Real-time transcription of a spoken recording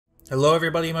Hello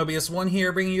everybody, Mobius1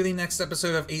 here, bringing you the next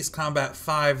episode of Ace Combat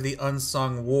 5, The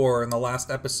Unsung War. In the last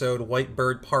episode, White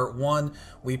Bird Part 1,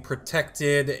 we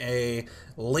protected a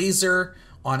laser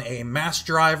on a mass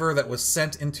driver that was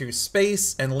sent into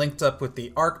space and linked up with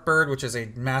the Arc Bird, which is a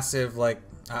massive, like,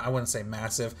 I wouldn't say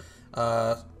massive,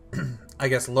 I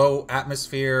guess low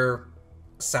atmosphere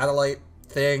satellite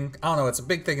thing. I don't know, it's a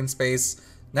big thing in space.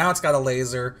 Now it's got a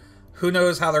laser. Who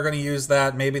knows how they're going to use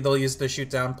that? Maybe they'll use it to shoot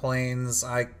down planes.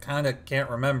 I kind of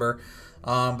can't remember.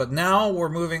 But now we're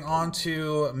moving on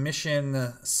to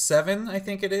mission 7, I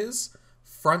think it is.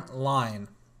 Front line.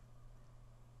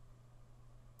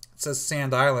 It says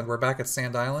Sand Island. We're back at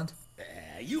Sand Island.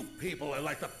 You people are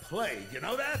like the plague, you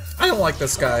know that? I don't like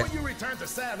this guy. When you return to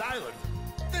Sand Island,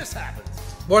 this happens.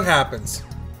 What happens?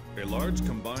 A large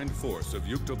combined force of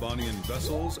Yuktobanian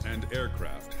vessels and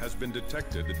aircraft has been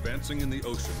detected advancing in the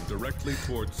ocean directly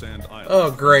toward Sand Island.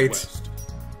 Oh, great. West.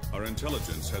 Our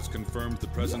intelligence has confirmed the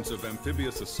presence of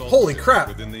amphibious assault Holy ships crap.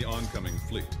 within the oncoming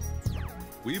fleet.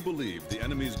 We believe the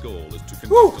enemy's goal is to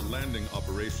conduct a landing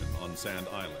operation on Sand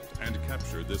Island and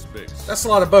capture this base. That's a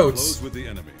lot of boats. Close with the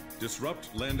enemy,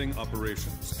 disrupt landing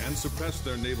operations, and suppress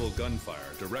their naval gunfire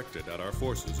directed at our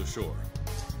forces ashore.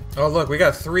 Oh look, we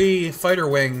got 3 fighter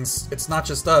wings. It's not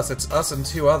just us, it's us and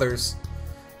 2 others.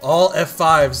 All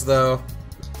F5s though.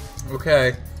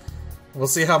 Okay. We'll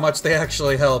see how much they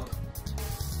actually help.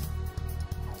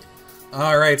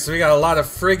 Alright, so we got a lot of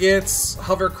frigates,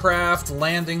 hovercraft,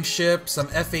 landing ships, some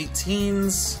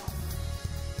F-18s.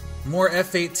 More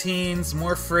F-18s,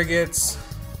 more frigates.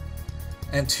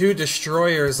 And 2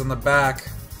 destroyers in the back.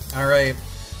 Alright.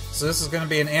 So this is going to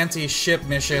be an anti-ship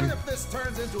mission. Even if this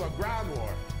turns into a ground war,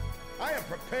 I am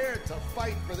prepared to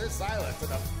fight for this island to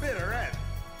the bitter end.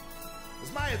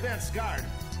 As my advanced guard,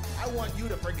 I want you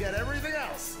to forget everything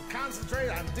else and concentrate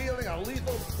on dealing a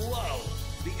lethal blow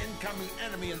to the incoming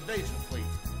enemy invasion fleet.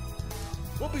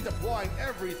 We'll be deploying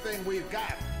everything we've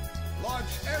got. Launch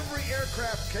every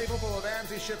aircraft capable of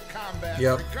anti-ship combat,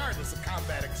 regardless of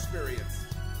combat experience.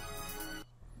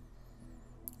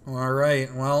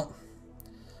 Alright, well,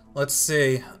 let's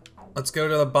see. Let's go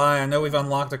to the buy. I know we've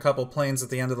unlocked a couple planes at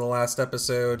the end of the last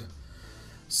episode.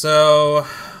 So,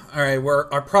 alright,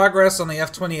 our progress on the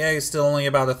F-20A is still only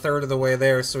about 1/3 of the way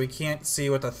there, so we can't see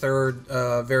what the third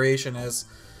variation is.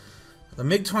 The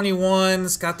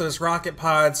MiG-21's got those rocket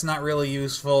pods, not really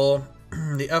useful.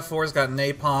 The F-4's got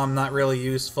napalm, not really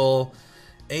useful.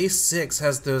 A-6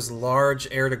 has those large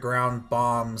air-to-ground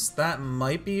bombs. That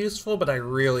might be useful, but I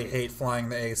really hate flying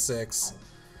the A-6.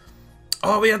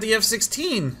 Oh, we have the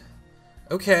F-16!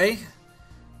 Okay.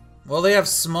 Well, they have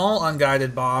small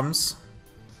unguided bombs.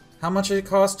 How much did it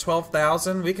cost?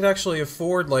 12,000? We could actually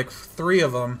afford like 3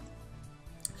 of them.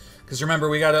 Because remember,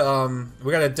 we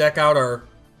gotta deck out our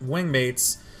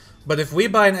wingmates. But if we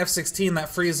buy an F-16, that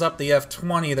frees up the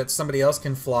F-20 that somebody else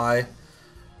can fly.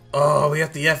 Oh, we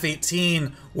have the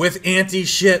F-18 with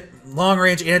anti-ship,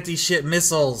 long-range anti-ship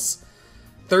missiles.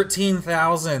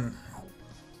 13,000.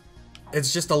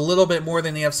 It's just a little bit more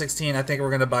than the F-16. I think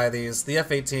we're going to buy these. The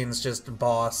F-18 is just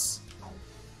boss.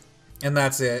 And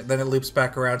that's it. Then it loops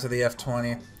back around to the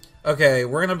F-20. Okay,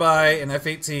 we're going to buy an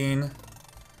F-18.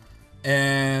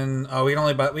 And oh, we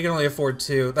can only afford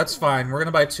 2. That's fine. We're going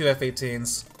to buy 2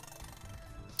 F-18s.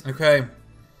 Okay.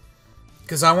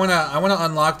 Cuz I want to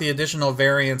unlock the additional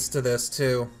variants to this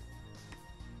too.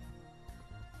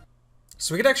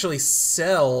 So we could actually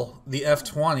sell the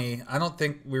F-20. I don't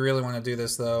think we really want to do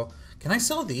this though. Can I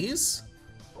sell these?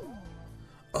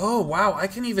 Oh, wow. I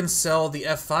can even sell the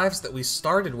F5s that we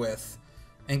started with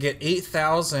and get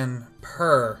 8,000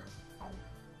 per.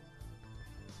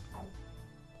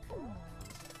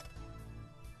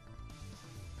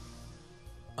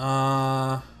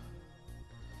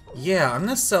 Yeah, I'm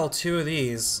going to sell 2 of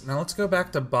these. Now let's go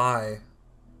back to buy.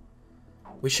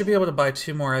 We should be able to buy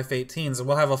 2 more F-18s and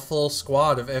we'll have a full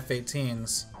squad of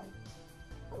F-18s.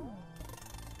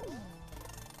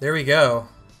 There we go.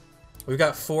 We've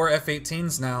got 4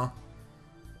 F-18s now.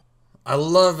 I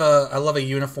love a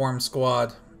uniform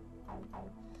squad.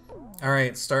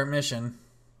 Alright, start mission.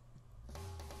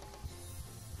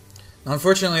 Now,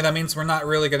 unfortunately, that means we're not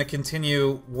really going to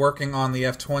continue working on the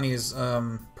F-20's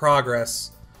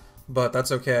progress. But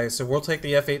that's okay. So we'll take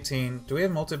the F-18. Do we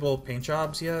have multiple paint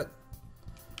jobs yet?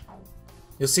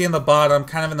 You'll see in the bottom,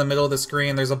 kind of in the middle of the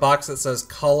screen, there's a box that says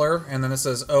color, and then it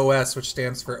says OS, which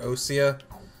stands for OSEA.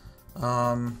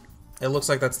 It looks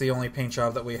like that's the only paint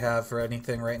job that we have for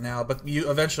anything right now, but you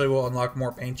eventually will unlock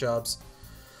more paint jobs.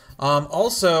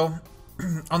 Also,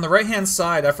 on the right-hand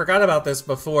side, I forgot about this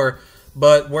before,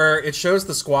 But where it shows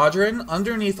the squadron,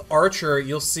 underneath Archer,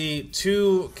 you'll see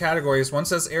two categories. One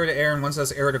says air-to-air and one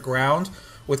says air-to-ground,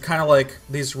 with kind of like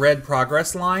these red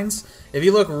progress lines. If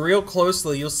you look real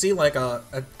closely, you'll see like a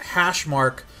hash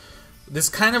mark. This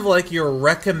kind of like your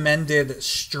recommended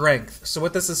strength. So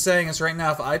what this is saying is right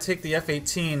now, if I take the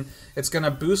F-18, it's going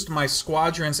to boost my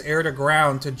squadron's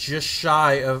air-to-ground to just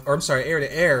shy of, or I'm sorry,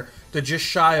 air-to-air to just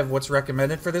shy of what's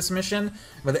recommended for this mission.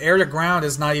 But the air-to-ground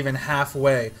is not even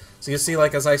halfway. So you see,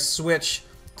 like, as I switch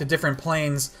to different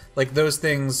planes, like, those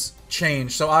things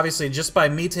change. So obviously, just by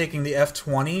me taking the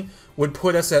F-20 would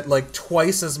put us at, like,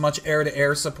 twice as much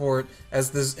air-to-air support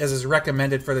as is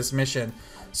recommended for this mission.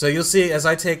 So you'll see, as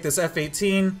I take this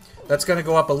F-18, that's going to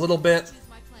go up a little bit.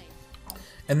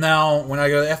 And now, when I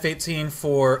go to F-18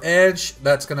 for Edge,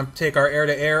 that's going to take our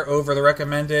air-to-air over the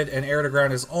recommended, and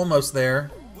air-to-ground is almost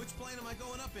there. Which plane am I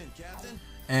going up in, Captain?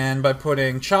 And by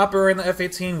putting Chopper in the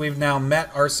F-18, we've now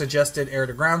met our suggested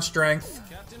air-to-ground strength.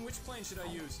 Captain, which plane should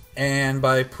I use? And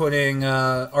by putting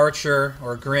Archer,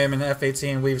 or Grim, in the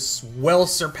F-18, we've well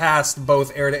surpassed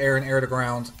both air-to-air and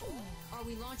air-to-ground. Are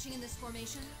we launching in this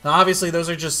formation? Now, obviously, those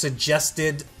are just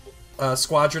suggested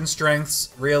squadron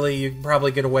strengths. Really, you can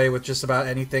probably get away with just about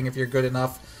anything if you're good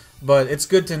enough. But it's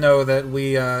good to know that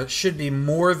we should be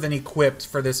more than equipped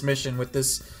for this mission with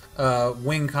this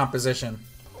wing composition.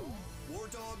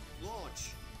 Wardog, launch.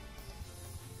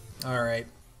 Alright.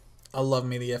 I love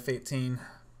me the F-18.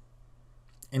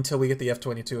 Until we get the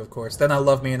F-22, of course. Then I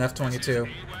love me an F-22.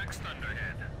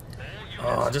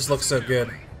 Oh, it just looks so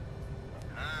good.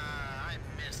 I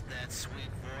missed that sweet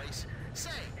voice. Say,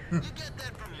 you get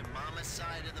that from your mama's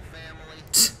side of the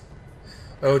family?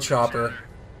 Oh, Chopper.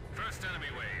 First enemy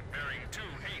wave bearing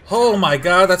 28. Oh my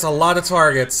god, that's a lot of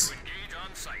targets. Engage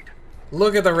on sight.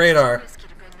 Look at the radar. Risky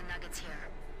to bring the nuggets here.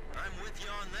 I'm with you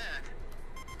on that.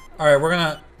 Alright, we're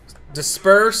gonna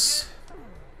disperse.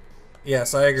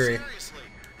 Yes, I agree. Seriously,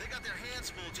 they got their hands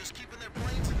full just keeping their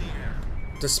planes in the air.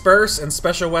 Disperse and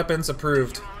special weapons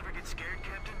approved. You all ever get scared,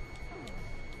 Captain?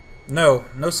 No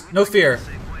fear.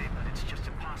 Same way, but it's just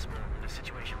impossible in a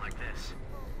situation like this.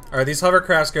 Alright, these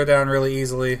hovercrafts go down really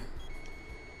easily.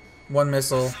 One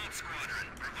missile. Squadron,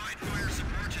 provide fire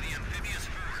support to the amphibious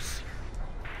force.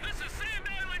 This is Sand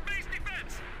Island base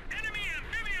defense. Enemy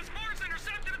amphibious force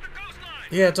intercepted at the coastline.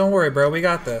 Yeah, don't worry, bro. We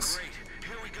got this. Great,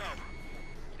 here we go.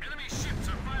 Enemy ships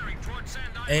are firing toward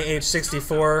Sand Island.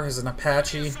 AH-64 is an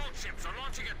Apache. Assault ships are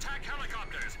launching attack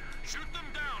helicopters. Shoot them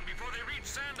down before they reach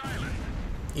Sand Island.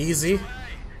 Easy. Hey,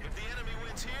 if the enemy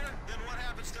wins here, then what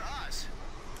happens to us?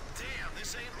 Damn,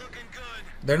 this ain't looking good.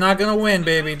 They're not gonna win,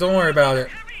 baby. Don't worry about it.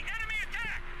 Heavy enemy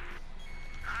attack.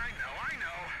 I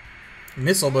know.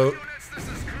 Missile boat. Units, this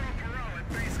is Colonel Perot at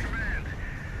Base Command.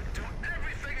 Do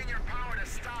everything in your power to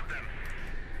stop them.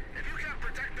 If you can't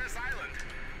protect this island,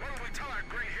 what will we tell our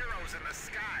great heroes in the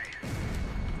sky?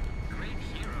 Great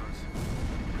heroes?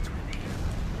 What's with the hero?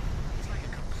 He's like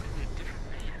a completely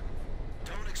different man.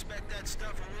 Don't expect that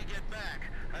stuff when we get back.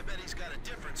 I bet he's got a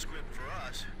different script for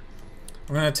us.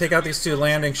 I'm gonna take out these two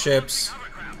landing ships,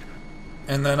 Hovercraft.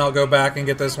 and then I'll go back and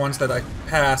get those ones that I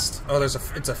passed. Oh, it's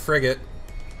a frigate.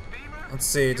 Let's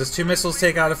see. Does two missiles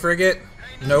take out a frigate?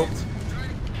 Nope.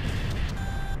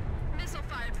 Missile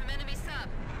fired from enemy sub.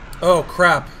 Oh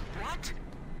crap. What?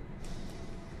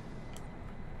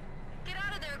 Get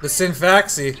out of there, The Grim.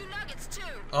 Sinfaxi. You nuggets too.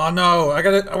 Oh no!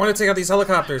 I want to take out these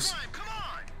helicopters. Come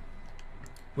on!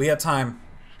 We got time.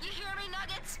 You hear me,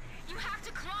 nuggets? You have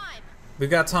to climb. We've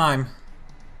got time.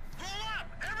 Pull up!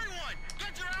 Everyone!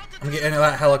 Get your altitude! I'm getting into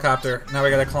that helicopter. Now we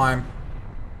gotta climb.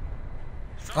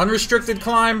 Unrestricted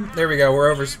climb. There we go. We're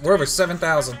over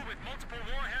 7,000. With multiple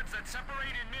warheads that separate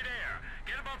in midair.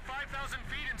 Get about 5,000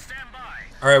 feet and stand by.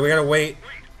 All right, we gotta wait.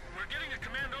 Wait, we're getting a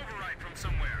command override from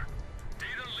somewhere.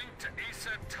 Data linked to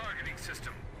ASAT targeting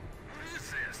system. What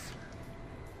is this?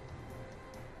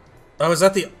 Oh, is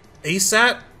that the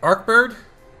ASAT Arcbird?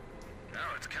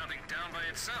 Now it's counting down by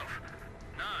itself.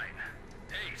 9,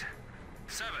 8,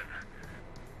 7.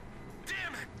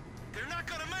 Damn it! They're not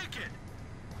gonna make it!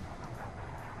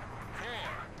 4,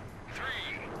 3,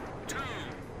 2, 1.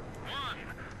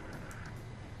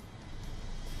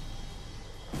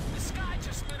 The sky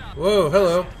just lit up! Whoa,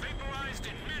 hello. Vaporized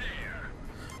in midair.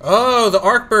 Oh, the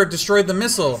Arcbird destroyed the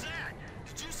missile. Dad,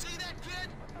 did you see that, kid?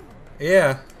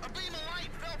 Yeah, A beam of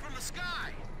light fell from the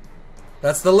sky!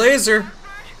 that's the laser.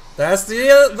 That's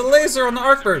the laser on the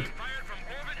Arcbird. Fired from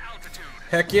orbit altitude.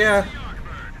 Heck yeah. The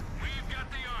Arcbird. We've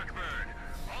got the Arcbird.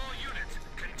 All units,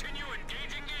 continue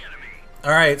engaging the enemy.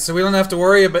 All right, so we don't have to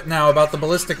worry now about the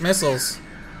ballistic missiles.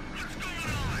 What's going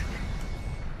on?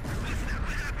 What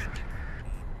happened?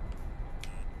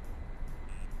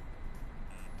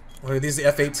 What are these, the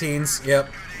F-18s? Yep.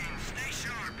 Stay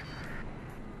sharp.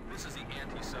 This is the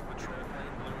anti-sub patrol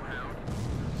plane Blue Hound.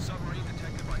 Submarine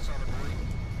detected by sonar buoy.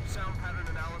 Sound pattern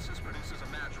analysis produces a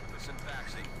match with the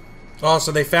Synfaxi. Oh,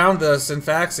 so they found the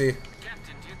Synfaxi.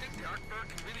 Captain, do you think the Arkberg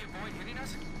can really avoid hitting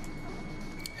us?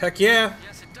 Heck yeah.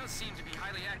 Yes, it does seem to be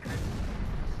highly accurate.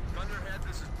 Thunderhead,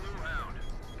 this is Blue Hound.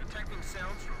 Detecting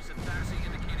sounds from Synfaxi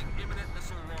indicating imminent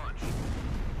missile launch.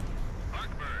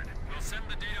 Arkbird, we'll send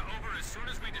the data over as soon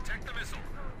as we detect the missile.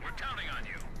 We're counting on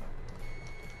you.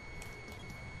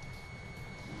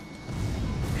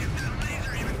 If that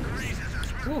laser even grazes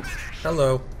us, we're Ooh, finished.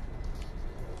 hello.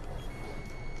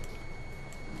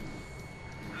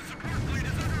 The support fleet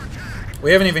is under attack.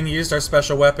 We haven't even used our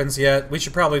special weapons yet. We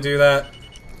should probably do that.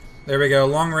 There we go.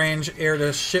 Long-range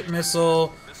air-to-ship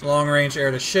missile. Long-range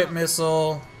air-to-ship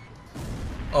missile.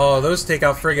 Oh, those take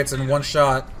out frigates in one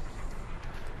shot.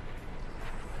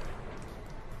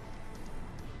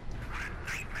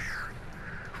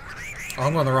 Oh,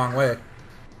 I'm going the wrong way.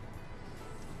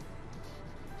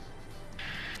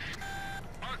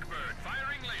 Arkbird,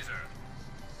 firing laser.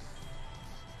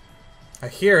 I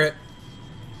hear it.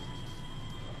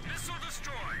 Missile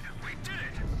destroyed. We did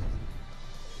it.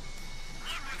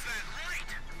 What was that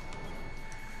light?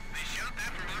 They shot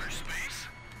that from outer space?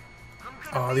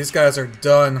 Oh, these guys are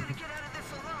done. Get out of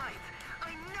this alive. I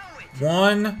know it.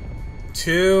 1,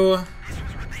 2, This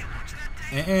was what they launched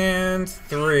that day. and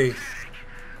 3. We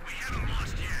haven't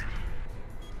lost yet.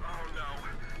 Oh no.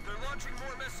 They're launching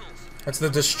more missiles. That's the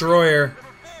destroyer. Number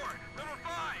 4. Number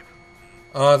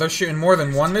 5. They're shooting more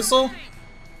than one missile?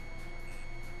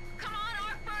 Come on,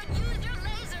 Arkbird, use your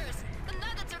lasers. The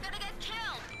nuggets are gonna get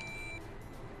killed.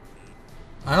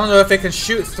 I don't know if they can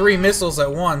shoot 3 missiles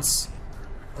at once.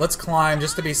 Let's climb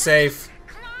just to be safe.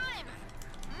 Climb.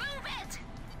 Move it.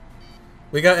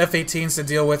 We got F-18s to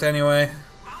deal with anyway.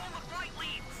 Follow the flight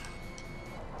leads.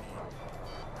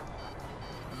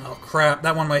 Oh crap,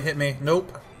 that one might hit me.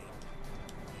 Nope.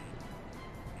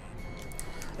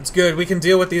 It's good, we can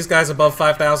deal with these guys above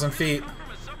 5,000 feet. From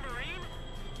a submarine?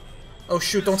 Oh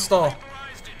shoot, don't stall.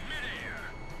 Vaporized in midair.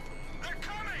 They're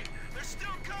coming. They're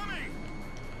still coming.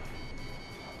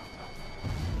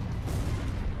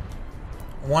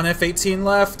 1 F-18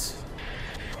 left.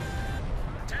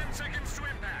 10 seconds to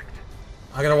impact.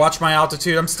 I gotta watch my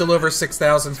altitude, I'm still over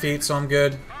 6,000 feet, so I'm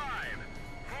good. 5,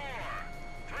 4,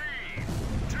 3,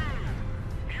 2.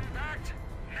 Impact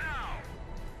now.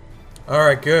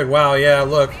 Alright, good. Wow, yeah,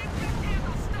 look.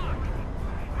 Vehicle stuck.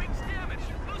 Wings damaged.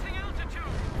 Losing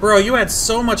altitude. Bro, you had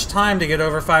so much time to get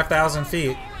over 5,000 feet.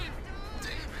 We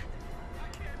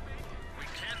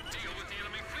can't deal with the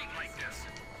enemy fleet like this.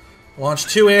 Launch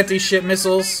 2 anti-ship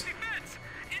missiles. Defense.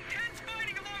 Intense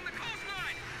fighting along the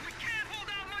coastline. We can't hold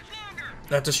out much longer.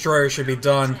 That destroyer should be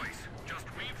done. Just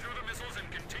weave through the missiles and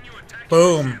continue attacking.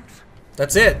 Boom. the ships.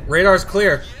 That's it. Radar's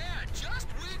clear. Yeah, just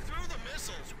weave through the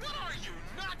missiles. What are you,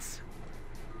 nuts?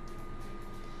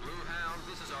 Blue Hound,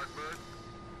 this is Arkbird.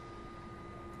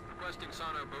 Requesting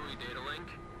sonar buoy data link.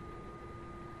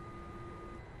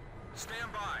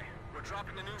 Stand by. We're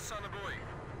dropping a new sonar buoy.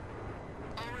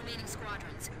 All remaining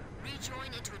squadrons,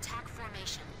 rejoin into attack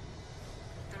formation.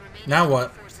 The remaining Now enemy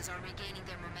what? forces are regaining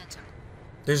their momentum.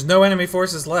 There's no enemy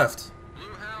forces left.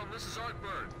 Blue Hound, this is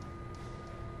Arkbird.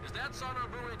 Is that sonar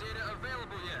buoy data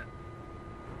available yet?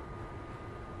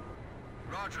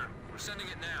 Roger. We're sending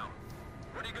it now.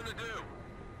 What are you gonna do?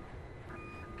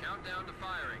 Countdown to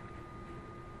firing.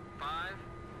 5,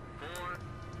 4,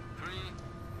 3.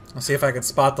 I'll see if I can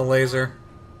spot the laser.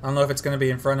 I don't know if it's going to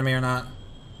be in front of me or not.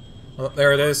 Oh,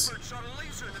 there it is. Bird shot a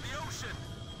laser into the ocean.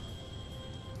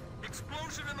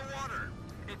 Explosion in the water.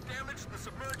 It damaged the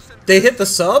submerged Synfaxi. They hit the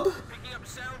sub? Picking up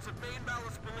sounds of main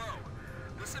ballast below.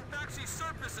 The Synfaxi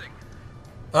surfacing.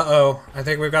 Uh-oh. I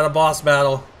think we've got a boss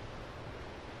battle.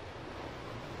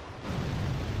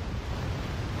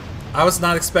 I was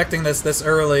not expecting this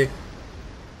early.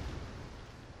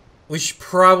 We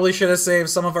probably should have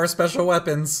saved some of our special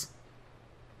weapons.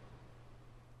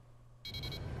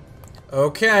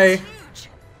 Okay. Huge.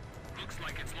 Looks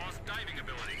like it's lost diving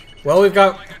ability. Well, we've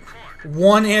got Like a cork.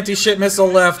 1 anti-ship missile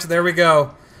left. There we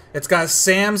go. It's got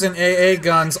SAMs and AA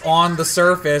guns on the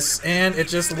surface, and it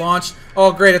just launched...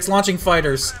 Oh, great, it's launching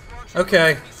fighters.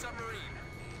 Okay. Submarine.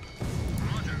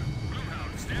 Roger. Blue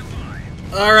Hound, stand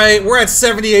by. Alright, we're at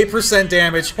 78%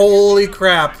 damage. Holy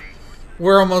crap.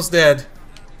 We're almost dead.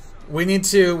 We need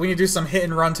to do some hit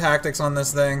and run tactics on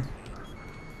this thing.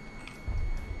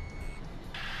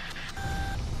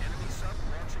 Enemy sub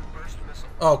launching burst missile.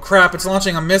 Oh crap, it's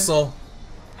launching a missile.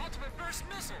 Ultimate burst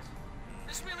missiles.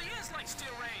 This really is like steel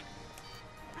rain.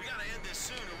 We gotta end this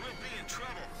soon or we'll be in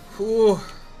trouble. Ooh.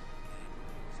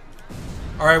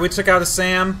 Alright, we took out a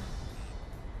SAM.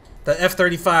 The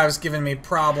F-35 is giving me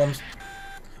problems.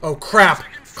 Oh, crap.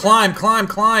 Climb, climb,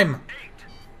 climb. 8,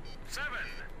 7,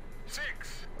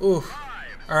 6, Ooh. 5,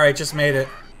 Alright, just made it.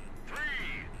 3,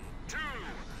 2,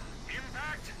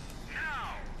 impact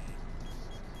now.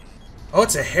 Oh,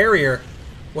 it's a Harrier.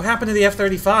 What happened to the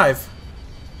F-35? It's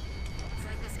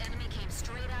like this enemy came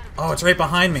straight out of the Oh, it's right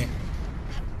behind me.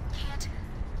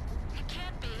 It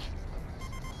can't be.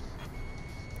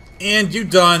 And you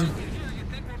done. You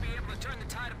think we'll be able to turn the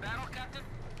tide of battle, Captain?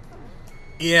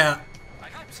 Yeah. I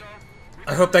hope so.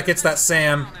 I hope that gets that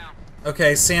SAM.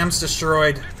 Okay, SAM's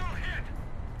destroyed. Missile hit.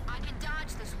 I can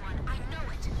dodge this one. I know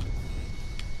it.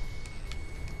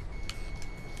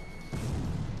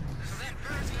 So that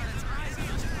bird's got its eyes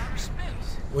on us from outer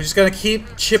space. We're just gonna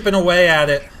keep chipping away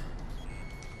at it.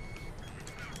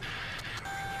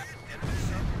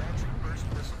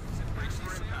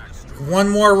 One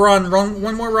more run,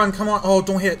 one more run, come on. Oh,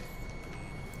 don't hit.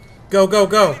 Go, go,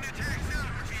 go.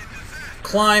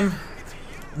 Climb.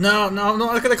 No, no, I'm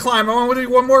not gonna climb. I want to do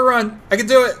one more run. I can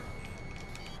do it.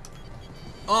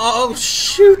 Oh,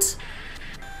 shoot.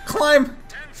 Climb.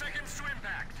 10 seconds to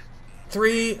impact.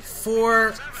 3,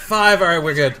 4, 5. Alright,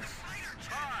 we're good. 5,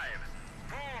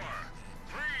 4,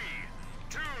 3,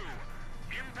 2,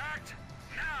 impact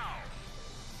now.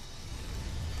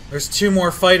 There's 2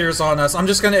 more fighters on us. I'm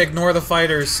just gonna ignore the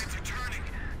fighters. Returning.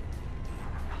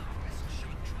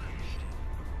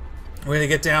 We're gonna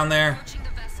get down there. Watching the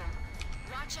vessel.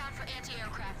 Watch out for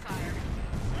anti-aircraft fire.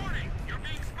 Warning, you're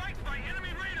being spiked by enemy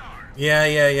radar. Yeah,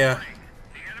 yeah, yeah.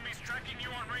 The enemy's tracking you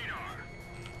on radar.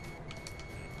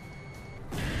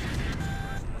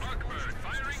 Bugbird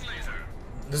firing laser.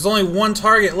 There's only one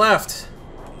target left.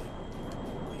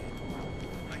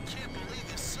 I can't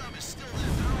believe this sub is still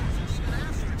that powerful even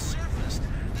after it's surfaced.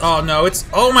 Oh no, it's...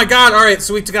 Oh my god, alright,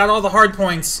 so we got all the hard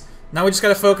points. Now we just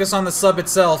gotta focus on the sub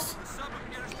itself.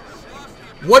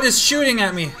 What is shooting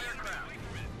at me?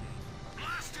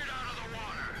 Blasted out of the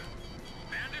water.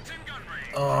 Bandits in gun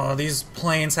range. Oh, these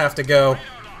planes have to go.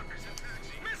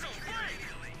 Missile break.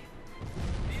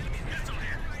 Missile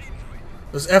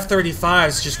hit. Those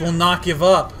F-35s just will not give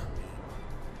up.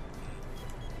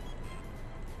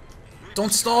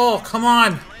 Don't stall, come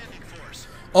on. Landing force.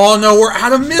 Oh no, we're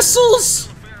out of missiles!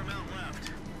 Fair amount left.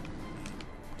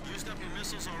 Used up your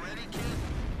missiles already, kid?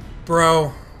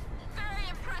 Bro. Very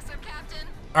impressive, Captain.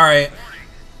 Alright, Warning,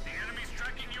 the enemy's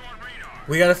tracking you on radar.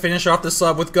 we gotta finish off the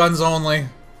sub with guns only.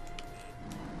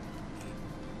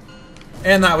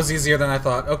 And that was easier than I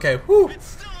thought. Okay, whew. It's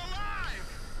still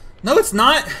alive. No, it's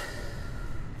not.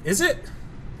 Is it?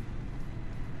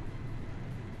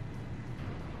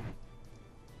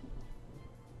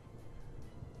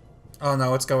 Oh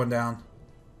no, it's going down.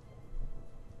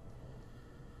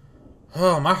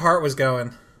 Oh, my heart was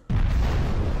going.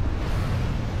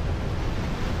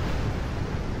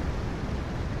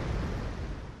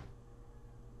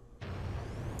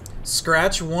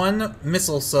 Scratch 1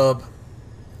 missile sub.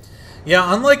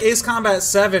 Yeah, unlike Ace Combat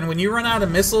 7, when you run out of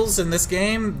missiles in this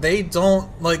game, they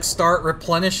don't, like, start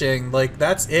replenishing. Like,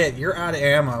 that's it. You're out of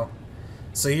ammo.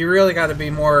 So you really got to be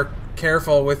more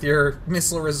careful with your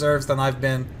missile reserves than I've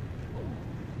been.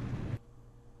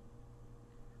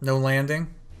 No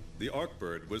landing? The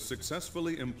Arkbird was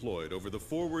successfully employed over the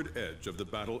forward edge of the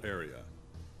battle area.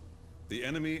 The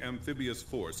enemy amphibious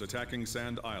force attacking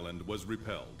Sand Island was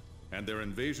repelled, and their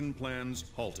invasion plans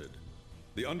halted.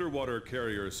 The underwater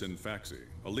carrier Sinfaxi,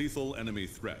 a lethal enemy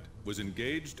threat, was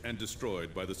engaged and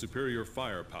destroyed by the superior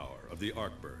firepower of the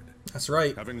Arkbird. That's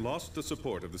right. Having lost the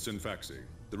support of the Sinfaxi,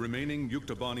 the remaining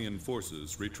Yuktobanian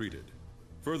forces retreated.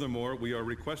 Furthermore, we are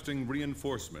requesting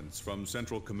reinforcements from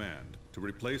Central Command to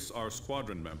replace our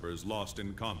squadron members lost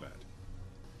in combat.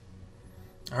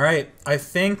 Alright, I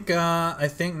think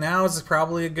now is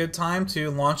probably a good time to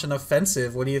launch an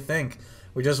offensive. What do you think?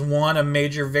 We just won a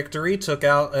major victory, took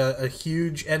out a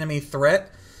huge enemy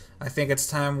threat. I think it's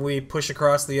time we push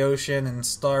across the ocean and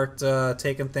start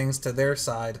taking things to their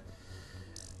side.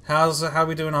 How are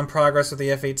we doing on progress with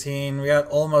the F-18? We got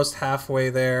almost halfway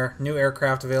there. New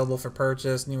aircraft available for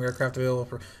purchase. New aircraft available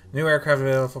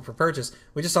for purchase.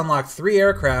 We just unlocked 3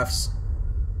 aircrafts.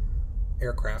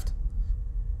 Aircraft.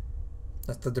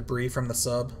 That's the debris from the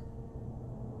sub.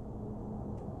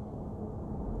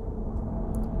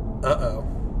 Uh-oh.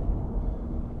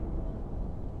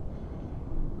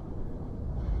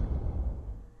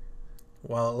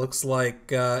 Well, it looks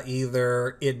like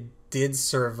either it did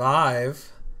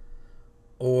survive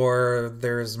or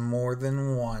there's more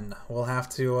than one. We'll have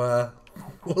to,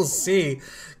 we'll see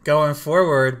going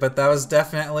forward, but that was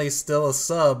definitely still a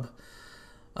sub.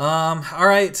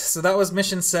 Alright, so that was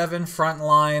Mission 7,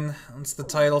 Frontline. That's the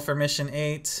title for Mission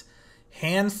 8.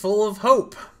 Handful of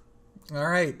Hope.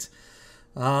 Alright.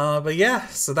 But yeah,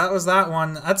 so that was that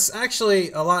one. That's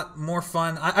actually a lot more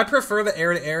fun. I prefer the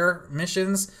air-to-air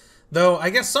missions, though I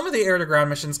guess some of the air-to-ground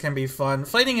missions can be fun.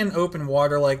 Fighting in open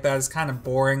water like that is kind of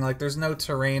boring. Like, there's no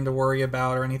terrain to worry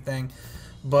about or anything.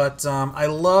 But I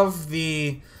love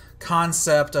the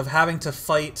concept of having to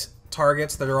fight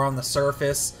targets that are on the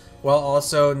surface while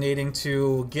also needing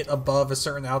to get above a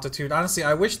certain altitude. Honestly,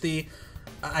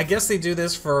 I guess they do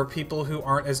this for people who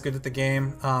aren't as good at the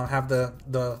game, have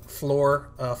the floor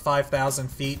 5,000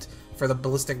 feet for the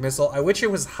ballistic missile. I wish it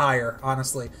was higher,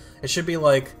 honestly. It should be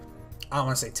like, I don't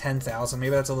want to say 10,000, maybe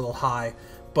that's a little high.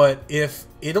 But if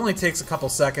it only takes a couple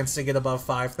seconds to get above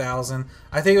 5,000,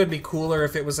 I think it would be cooler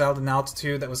if it was at an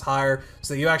altitude that was higher,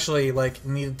 so that you actually like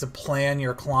needed to plan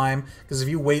your climb. Because if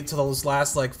you wait till those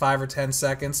last like 5 or 10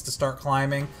 seconds to start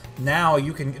climbing, now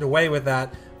you can get away with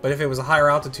that. But if it was a higher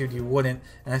altitude, you wouldn't,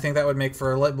 and I think that would make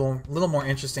for a little more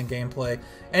interesting gameplay.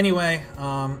 Anyway,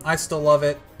 I still love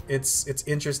it. It's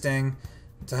interesting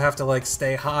to have to like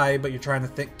stay high, but you're trying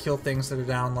to kill things that are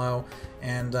down low,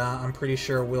 and I'm pretty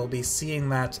sure we'll be seeing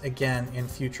that again in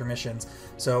future missions.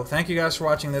 So thank you guys for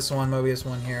watching this one,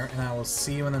 Mobius1 here, and I will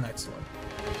see you in the next one.